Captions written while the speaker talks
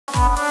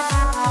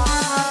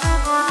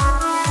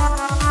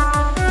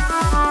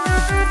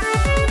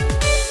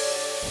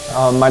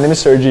My name is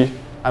Sergi.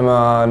 I'm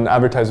an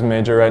advertising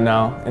major right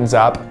now in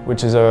ZAP,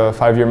 which is a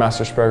 5-year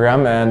master's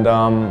program, and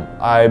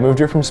I moved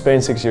here from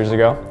Spain 6 years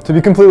ago. To be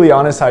completely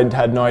honest, I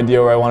had no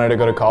idea where I wanted to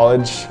go to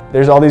college.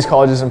 There's all these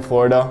colleges in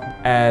Florida,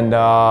 and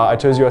I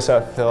chose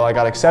USF till I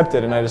got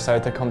accepted, and I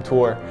decided to come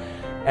tour.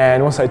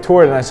 And once I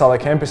toured and I saw the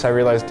campus, I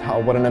realized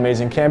what an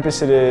amazing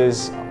campus it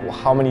is,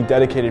 how many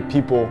dedicated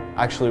people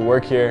actually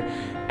work here,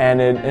 and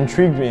it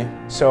intrigued me.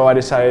 So I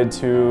decided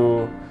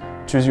to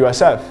choose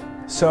USF.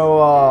 So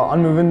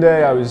on move-in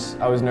day, I was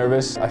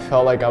nervous. I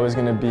felt like it was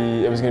gonna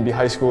be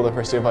high school, the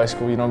first day of high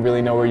school. You don't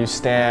really know where you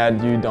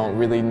stand. You don't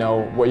really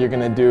know what you're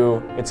gonna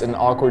do. It's an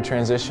awkward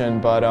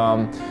transition, but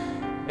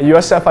at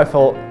USF I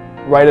felt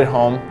right at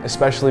home,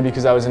 especially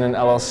because I was in an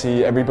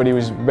LLC. Everybody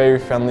was very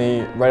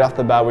friendly. Right off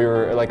the bat, we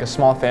were like a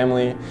small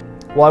family.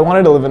 Well, I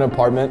wanted to live in an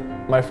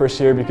apartment my first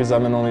year because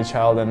I'm an only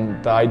child,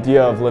 and the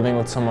idea of living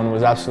with someone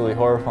was absolutely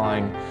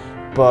horrifying.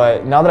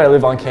 But now that I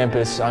live on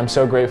campus, I'm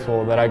so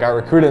grateful that I got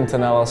recruited into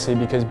an LLC,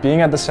 because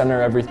being at the center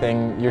of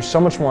everything, you're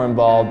so much more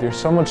involved, you're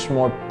so much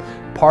more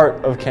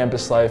part of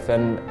campus life,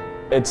 and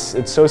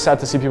it's so sad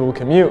to see people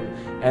commute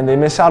and they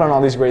miss out on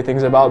all these great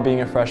things about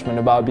being a freshman,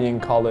 about being in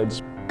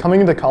college.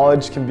 Coming into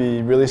college can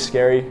be really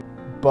scary,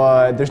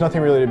 but there's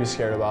nothing really to be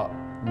scared about.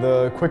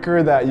 The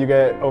quicker that you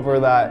get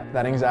over that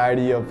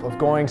anxiety of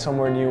going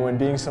somewhere new and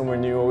being somewhere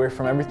new, away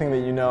from everything that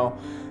you know,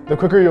 the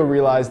quicker you'll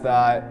realize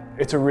that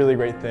it's a really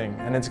great thing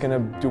and it's going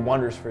to do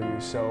wonders for you.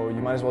 So you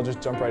might as well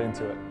just jump right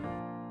into it.